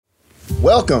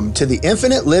Welcome to the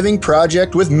Infinite Living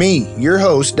Project with me, your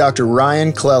host, Dr.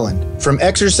 Ryan Cleland. From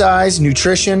exercise,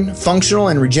 nutrition, functional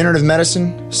and regenerative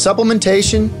medicine,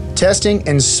 supplementation, testing,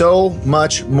 and so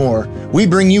much more, we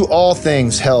bring you all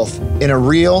things health in a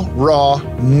real, raw,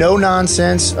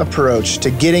 no-nonsense approach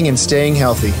to getting and staying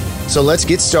healthy. So let's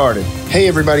get started. Hey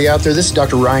everybody out there, this is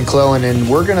Dr. Ryan Cleland, and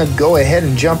we're going to go ahead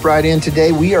and jump right in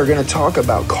today. We are going to talk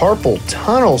about carpal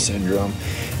tunnel syndrome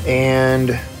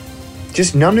and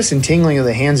just numbness and tingling of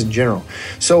the hands in general.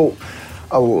 So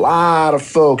a lot of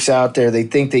folks out there, they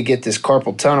think they get this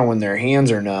carpal tunnel when their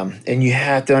hands are numb, and you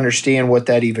have to understand what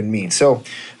that even means. So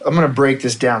I'm going to break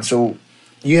this down. So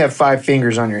you have 5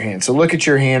 fingers on your hand. So look at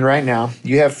your hand right now.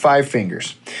 You have 5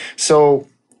 fingers. So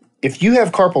if you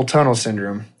have carpal tunnel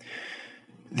syndrome,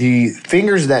 the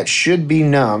fingers that should be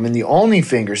numb, and the only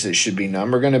fingers that should be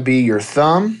numb, are going to be your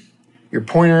thumb, your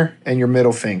pointer, and your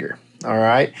middle finger. All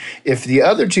right. If the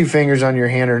other 2 fingers on your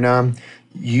hand are numb,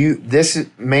 this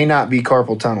may not be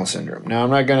carpal tunnel syndrome. Now,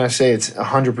 I'm not going to say it's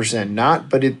 100% not,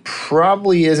 but it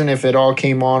probably isn't if it all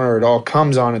came on or it all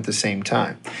comes on at the same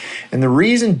time. And the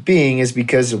reason being is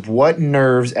because of what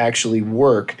nerves actually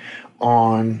work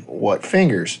on what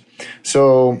fingers.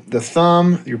 So the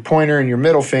thumb, your pointer, and your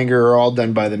middle finger are all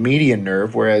done by the median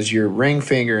nerve, whereas your ring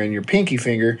finger and your pinky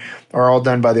finger are all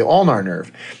done by the ulnar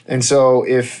nerve. And so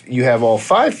if you have all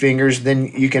 5 fingers, then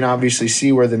you can obviously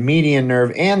see where the median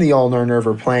nerve and the ulnar nerve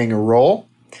are playing a role.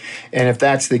 And if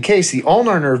that's the case, the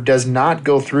ulnar nerve does not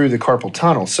go through the carpal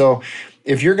tunnel. So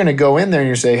if you're going to go in there and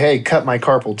you say, hey, cut my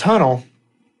carpal tunnel,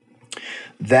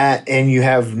 and you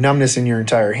have numbness in your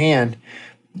entire hand,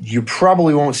 you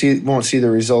probably won't see the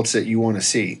results that you want to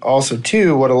see. Also,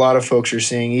 too, what a lot of folks are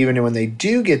seeing, even when they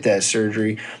do get that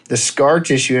surgery, the scar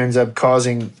tissue ends up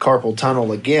causing carpal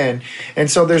tunnel again.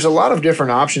 And so there's a lot of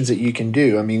different options that you can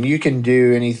do. I mean, you can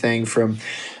do anything from,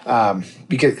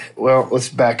 let's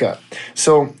back up.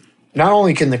 So not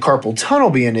only can the carpal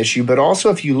tunnel be an issue, but also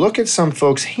if you look at some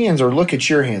folks' hands or look at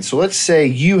your hands. So let's say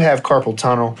you have carpal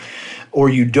tunnel, or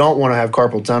you don't want to have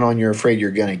carpal tunnel and you're afraid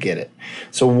you're going to get it.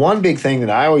 So one big thing that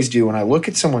I always do when I look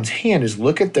at someone's hand is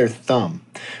look at their thumb.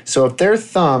 So if their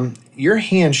thumb, your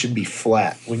hand should be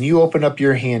flat. When you open up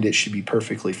your hand, it should be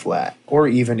perfectly flat, or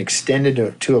even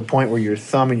extended to a point where your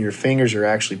thumb and your fingers are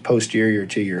actually posterior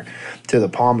to the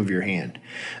palm of your hand.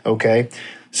 Okay?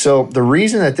 So the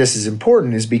reason that this is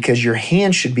important is because your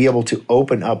hand should be able to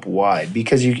open up wide.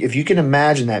 Because if you can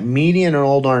imagine, that median and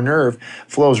ulnar nerve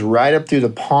flows right up through the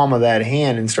palm of that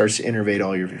hand and starts to innervate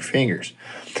all your fingers.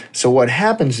 So what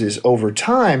happens is over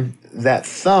time, that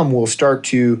thumb will start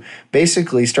to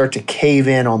cave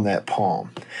in on that palm.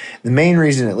 The main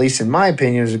reason, at least in my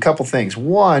opinion, is a couple things.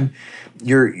 One,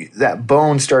 that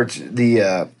bone starts,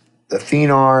 the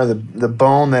thenar, the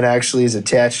bone that actually is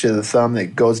attached to the thumb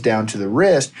that goes down to the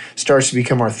wrist, starts to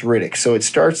become arthritic. So it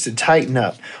starts to tighten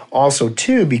up. Also,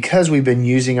 too, because we've been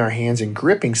using our hands and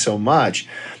gripping so much,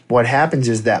 what happens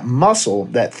is that muscle,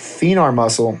 that thenar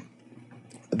muscle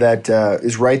that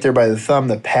is right there by the thumb,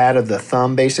 the pad of the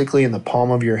thumb basically in the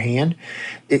palm of your hand,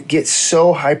 it gets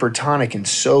so hypertonic and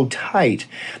so tight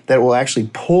that it will actually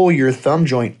pull your thumb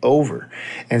joint over.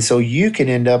 And so you can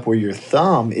end up where your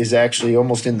thumb is actually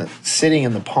almost sitting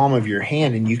in the palm of your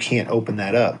hand and you can't open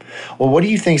that up. Well, what do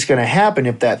you think is going to happen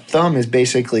if that thumb is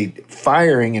basically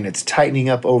firing and it's tightening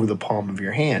up over the palm of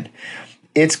your hand?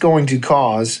 It's going to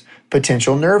cause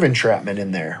potential nerve entrapment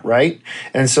in there, right?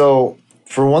 And so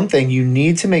for one thing, you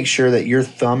need to make sure that your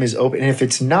thumb is open. And if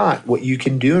it's not, what you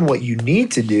can do and what you need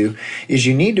to do is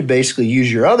you need to basically use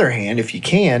your other hand if you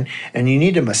can, and you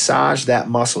need to massage that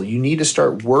muscle. You need to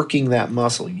start working that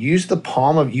muscle. Use the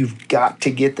palm you've got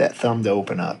to get that thumb to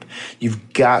open up.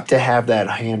 You've got to have that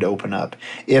hand open up.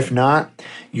 If not,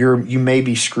 you may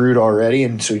be screwed already,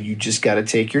 and so you just got to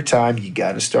take your time. You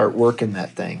got to start working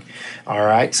that thing. All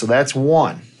right, so that's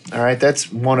one. All right, that's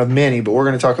one of many, but we're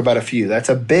going to talk about a few. That's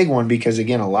a big one because,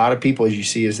 again, a lot of people, as you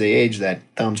see, as they age, that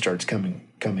thumb starts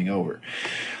coming over.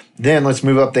 Then let's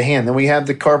move up the hand. Then we have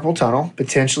the carpal tunnel.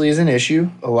 Potentially is an issue.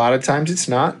 A lot of times it's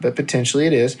not, but potentially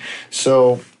it is.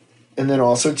 So, and then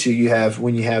also, too,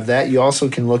 when you have that, you also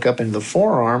can look up into the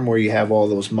forearm where you have all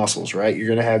those muscles, right? You're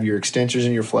going to have your extensors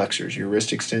and your flexors, your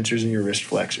wrist extensors and your wrist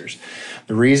flexors.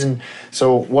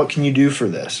 So what can you do for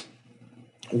this?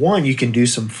 One, you can do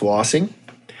some flossing.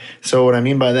 So what I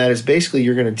mean by that is basically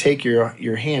you're going to take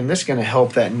your hand. This is going to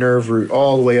help that nerve root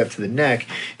all the way up to the neck,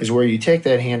 is where you take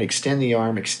that hand, extend the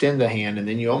arm, extend the hand, and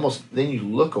then you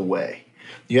look away.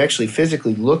 you actually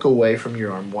physically look away from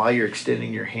your arm while you're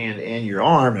extending your hand and your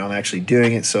arm. And I'm actually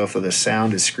doing it, so if the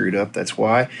sound is screwed up, that's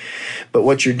why. But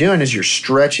what you're doing is you're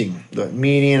stretching the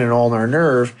median and ulnar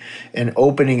nerve and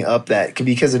opening up that,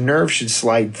 because the nerve should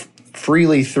slide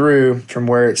freely through from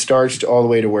where it starts to all the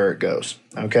way to where it goes.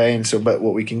 Okay, and so, but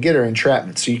what we can get are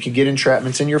entrapments. So you can get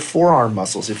entrapments in your forearm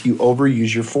muscles. If you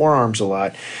overuse your forearms a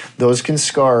lot, those can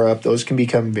scar up, those can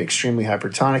become extremely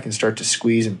hypertonic and start to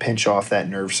squeeze and pinch off that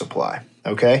nerve supply.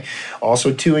 Okay,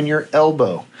 also too, in your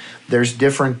elbow, there's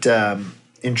different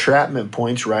entrapment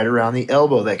points right around the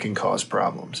elbow that can cause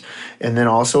problems. And then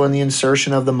also in the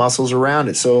insertion of the muscles around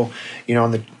it. So, you know,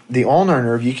 in the ulnar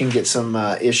nerve, you can get some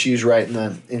issues right in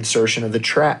the insertion of the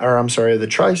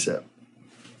tricep.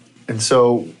 And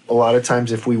so a lot of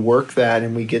times if we work that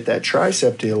and we get that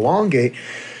tricep to elongate,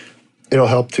 it'll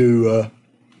help to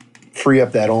free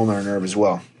up that ulnar nerve as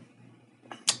well.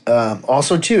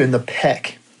 Also too, in the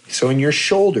pec. So in your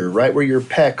shoulder, right where your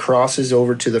pec crosses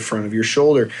over to the front of your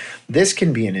shoulder, this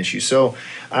can be an issue. So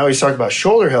I always talk about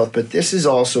shoulder health, but this is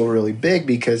also really big,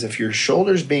 because if your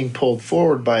shoulder's being pulled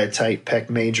forward by a tight pec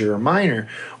major or minor,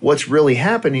 what's really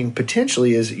happening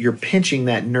potentially is you're pinching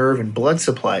that nerve and blood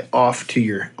supply off to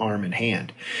your arm and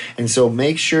hand. And so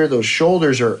make sure those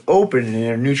shoulders are open and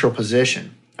in a neutral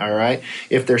position. All right.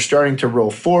 If they're starting to roll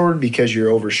forward because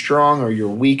you're overstrong or you're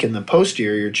weak in the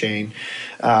posterior chain,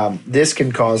 this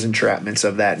can cause entrapments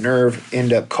of that nerve,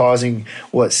 end up causing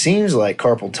what seems like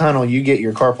carpal tunnel. You get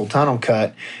your carpal tunnel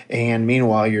cut, and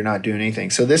meanwhile you're not doing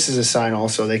anything. So this is a sign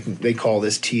also. They call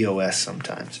this TOS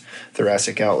sometimes,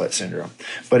 thoracic outlet syndrome.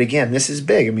 But again, this is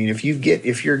big. I mean, if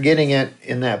you're getting it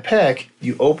in that pec,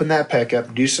 you open that pec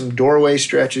up, do some doorway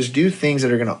stretches, do things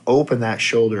that are going to open that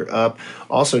shoulder up.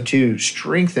 Also, to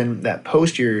strengthen that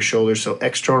posterior shoulder, so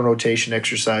external rotation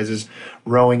exercises,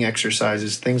 rowing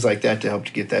exercises, things like that, to help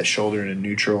to get that shoulder in a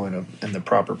neutral and in the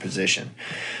proper position.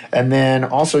 And then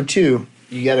also too,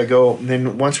 you got to go,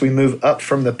 then once we move up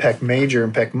from the pec major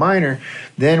and pec minor,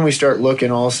 then we start looking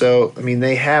also, I mean,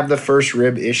 they have the first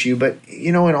rib issue, but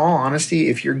you know, in all honesty,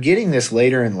 if you're getting this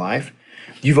later in life,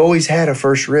 you've always had a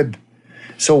first rib.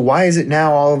 So why is it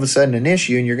now all of a sudden an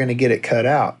issue and you're going to get it cut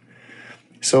out?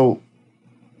 So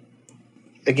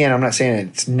again, I'm not saying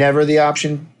it's never the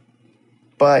option,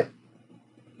 but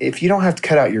if you don't have to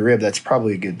cut out your rib, that's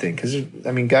probably a good thing, because,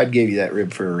 I mean, God gave you that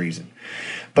rib for a reason.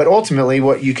 But ultimately,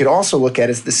 what you could also look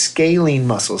at is the scalene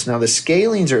muscles. Now, the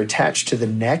scalenes are attached to the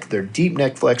neck. They're deep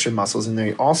neck flexor muscles, and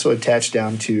they also attach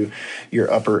down to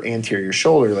your upper anterior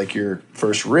shoulder, like your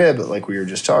first rib, like we were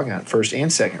just talking about, first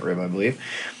and second rib, I believe.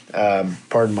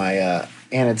 Pardon my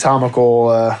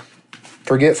anatomical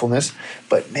forgetfulness.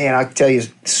 But, man, I can tell you,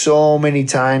 so many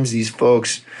times these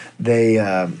folks, they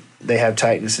have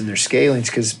tightness in their scalenes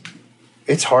because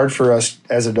it's hard for us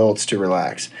as adults to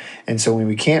relax. And so when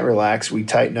we can't relax, we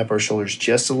tighten up our shoulders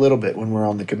just a little bit when we're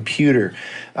on the computer.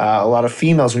 A lot of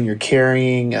females, when you're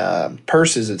carrying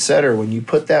purses, etc., when you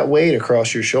put that weight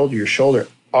across your shoulder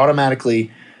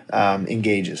automatically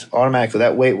engages. Automatically,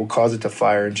 that weight will cause it to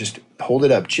fire, and just hold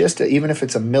it up. Even if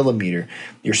it's a millimeter,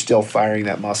 you're still firing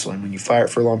that muscle. And when you fire it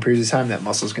for long periods of time, that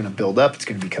muscle is going to build up. It's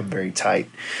going to become very tight.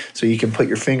 So you can put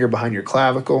your finger behind your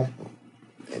clavicle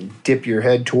and dip your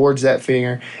head towards that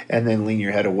finger, and then lean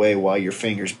your head away while your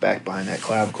finger's back behind that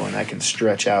clavicle, and that can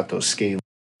stretch out those scales.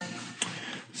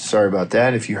 Sorry about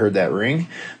that if you heard that ring.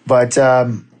 But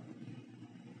so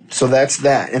that's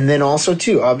that. And then also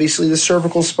too, obviously the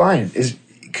cervical spine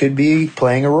could be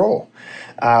playing a role.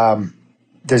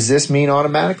 Does this mean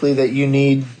automatically that you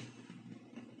need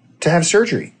to have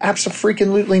surgery?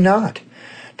 Abso-freaking-lutely not.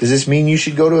 Does this mean you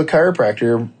should go to a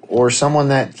chiropractor or someone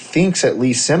that thinks at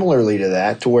least similarly to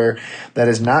that, to where that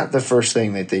is not the first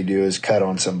thing that they do is cut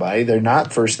on somebody? They're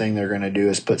not first thing they're going to do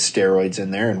is put steroids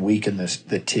in there and weaken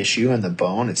the tissue and the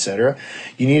bone, etc.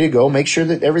 You need to go make sure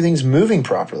that everything's moving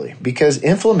properly, because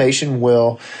inflammation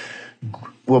will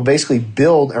basically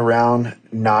build around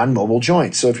non-mobile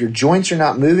joints. So if your joints are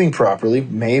not moving properly,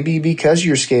 maybe because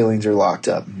your scalenes are locked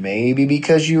up, maybe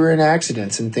because you were in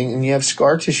accidents and you have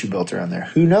scar tissue built around there,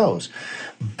 who knows?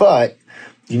 But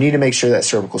you need to make sure that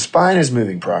cervical spine is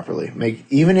moving properly.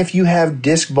 Even if you have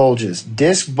disc bulges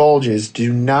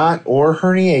do not, or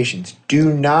herniations,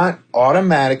 do not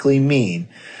automatically mean,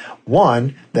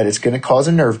 one, that it's going to cause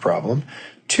a nerve problem,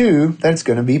 two, that it's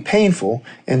going to be painful,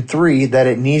 and three, that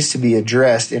it needs to be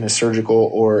addressed in a surgical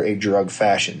or a drug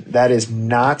fashion. That is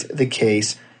not the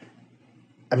case.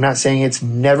 I'm not saying it's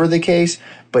never the case,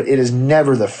 but it is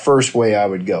never the first way I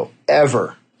would go,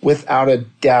 ever, without a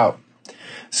doubt.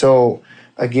 So,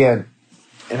 again,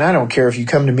 and I don't care if you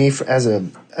come to me as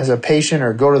a patient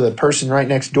or go to the person right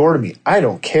next door to me. I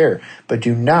don't care. But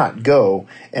do not go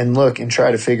and look and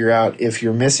try to figure out if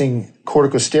you're missing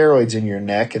corticosteroids in your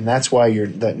neck and that's why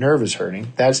that nerve is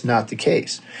hurting. That's not the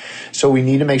case. So we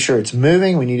need to make sure it's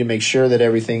moving. We need to make sure that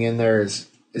everything in there is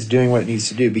doing what it needs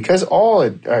to do, because all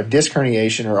disc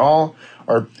herniation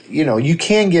you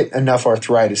can get enough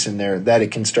arthritis in there that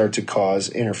it can start to cause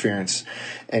interference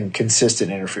and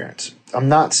consistent interference. I'm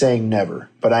not saying never,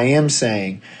 but I am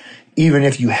saying even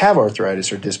if you have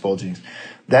arthritis or disc bulging,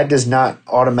 that does not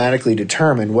automatically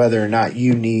determine whether or not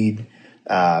you need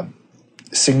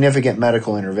significant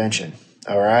medical intervention.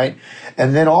 All right.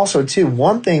 And then also, too,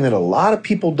 one thing that a lot of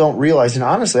people don't realize, and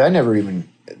honestly, I never even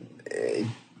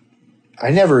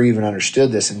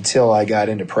understood this until I got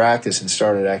into practice and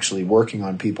started actually working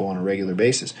on people on a regular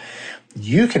basis.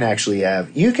 You could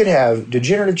have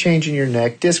degenerative change in your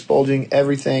neck, disc bulging,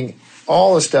 everything,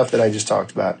 all the stuff that I just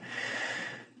talked about,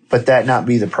 but that not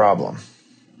be the problem.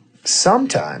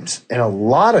 Sometimes, and a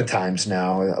lot of times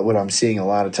now, what I'm seeing a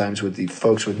lot of times with the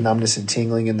folks with numbness and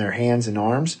tingling in their hands and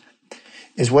arms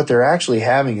is what they're actually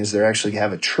having is they actually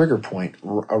have a trigger point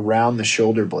around the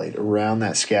shoulder blade, around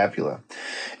that scapula.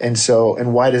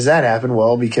 And why does that happen?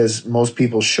 Well, because most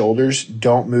people's shoulders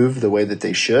don't move the way that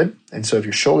they should. And so if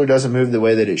your shoulder doesn't move the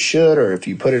way that it should, or if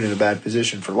you put it in a bad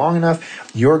position for long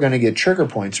enough, you're going to get trigger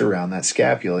points around that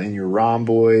scapula in your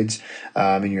rhomboids,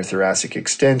 in your thoracic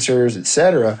extensors,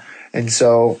 etc. And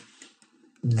so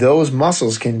those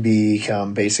muscles can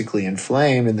become basically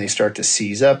inflamed and they start to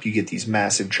seize up. You get these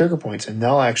massive trigger points and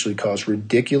they'll actually cause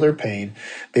radicular pain,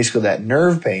 basically that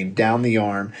nerve pain down the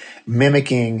arm,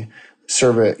 mimicking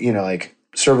like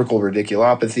cervical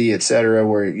radiculopathy, etc.,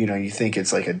 where, you think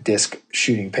it's like a disc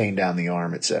shooting pain down the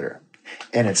arm, etc.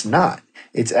 And it's not.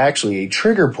 It's actually a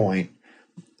trigger point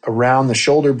around the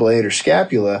shoulder blade or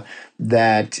scapula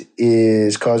that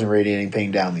is causing radiating pain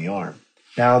down the arm.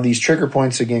 Now, these trigger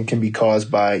points, again, can be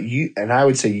caused by, and I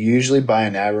would say usually by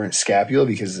an aberrant scapula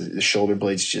because the shoulder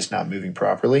blade's just not moving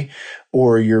properly,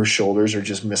 or your shoulders are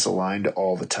just misaligned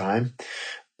all the time.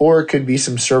 Or it could be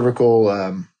some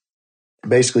cervical,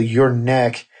 basically your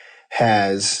neck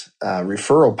has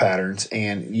referral patterns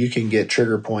and you can get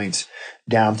trigger points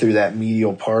down through that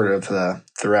medial part of the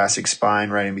thoracic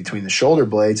spine right in between the shoulder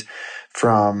blades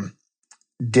from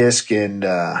disc and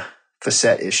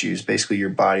facet issues. Basically, your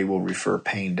body will refer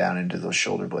pain down into those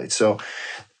shoulder blades. So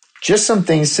just some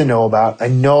things to know about. I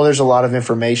know there's a lot of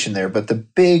information there, but the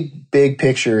big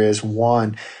picture is,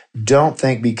 one, don't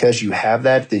think because you have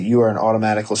that you are an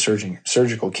automatic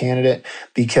surgical candidate,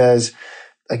 because,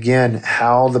 again,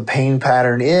 how the pain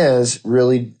pattern is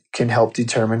really can help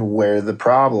determine where the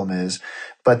problem is.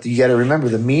 But you got to remember,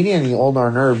 the median and the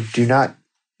ulnar nerve do not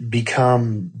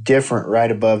become different right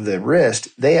above the wrist.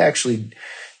 They actually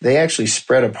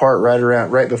spread apart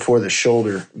right before the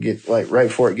shoulder, right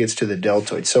before it gets to the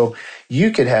deltoid. So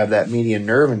you could have that median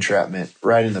nerve entrapment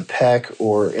right in the pec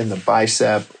or in the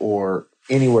bicep or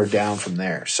anywhere down from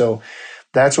there. So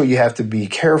that's what you have to be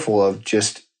careful of,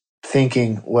 just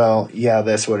thinking, well, yeah,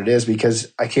 that's what it is,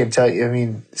 because I can't tell you. I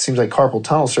mean, it seems like carpal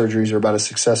tunnel surgeries are about as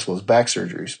successful as back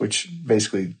surgeries, which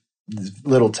basically is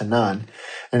little to none.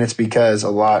 And it's because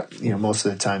most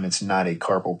of the time it's not a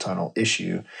carpal tunnel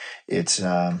issue. It's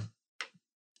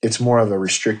more of a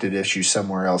restricted issue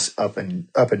somewhere else up and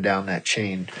down that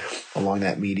chain along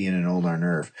that median and ulnar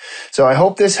nerve. So I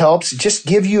hope this helps just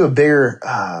give you a bigger,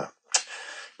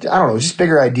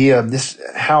 bigger idea of this,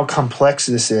 how complex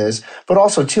this is, but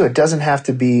also too, it doesn't have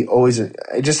to be always,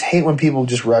 I just hate when people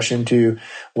just rush into,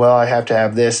 well, I have to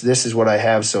have this is what I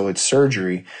have, so it's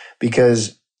surgery,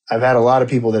 because I've had a lot of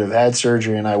people that have had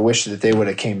surgery and I wish that they would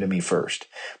have came to me first,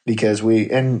 because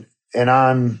and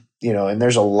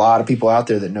there's a lot of people out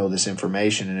there that know this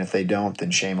information, and if they don't,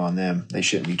 then shame on them. They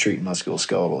shouldn't be treating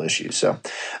musculoskeletal issues. So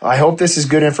I hope this is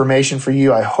good information for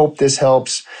you. I hope this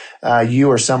helps you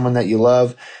or someone that you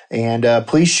love. And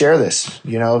please share this.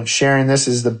 Sharing this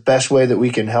is the best way that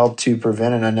we can help to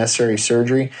prevent an unnecessary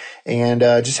surgery and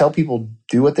just help people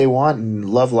do what they want and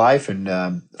love life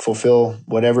and fulfill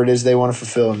whatever it is they want to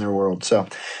fulfill in their world. So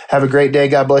have a great day.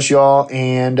 God bless you all.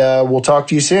 And we'll talk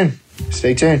to you soon.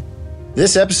 Stay tuned.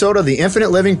 This episode of the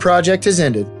Infinite Living Project has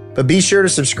ended, but be sure to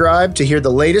subscribe to hear the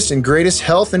latest and greatest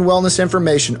health and wellness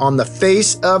information on the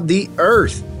face of the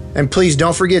earth. And please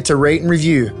don't forget to rate and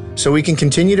review so we can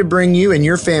continue to bring you and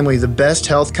your family the best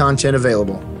health content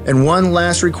available. And one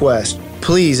last request,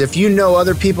 please, if you know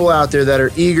other people out there that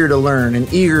are eager to learn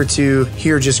and eager to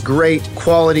hear just great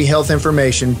quality health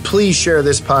information, please share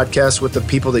this podcast with the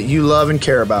people that you love and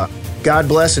care about. God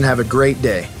bless and have a great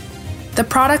day. The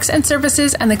products and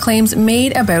services and the claims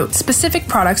made about specific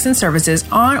products and services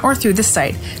on or through the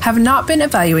site have not been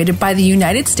evaluated by the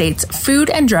United States Food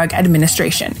and Drug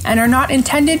Administration and are not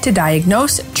intended to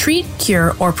diagnose, treat,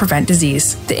 cure, or prevent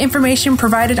disease. The information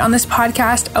provided on this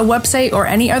podcast, a website, or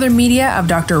any other media of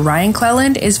Dr. Ryan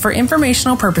Cleland is for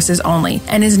informational purposes only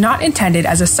and is not intended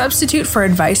as a substitute for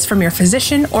advice from your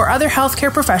physician or other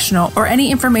healthcare professional or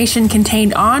any information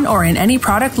contained on or in any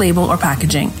product label or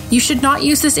packaging. You should not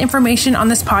use this information on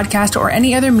this podcast or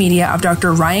any other media of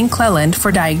Dr. Ryan Cleland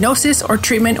for diagnosis or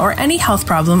treatment or any health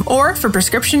problem or for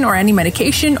prescription or any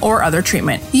medication or other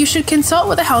treatment. You should consult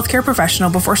with a healthcare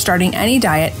professional before starting any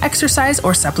diet, exercise,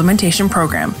 or supplementation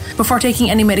program, before taking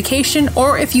any medication,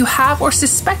 or if you have or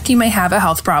suspect you may have a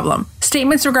health problem.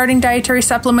 Statements regarding dietary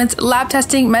supplements, lab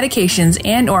testing, medications,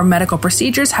 and or medical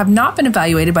procedures have not been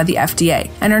evaluated by the FDA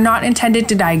and are not intended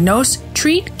to diagnose,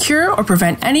 treat, cure, or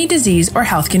prevent any disease or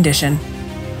health condition.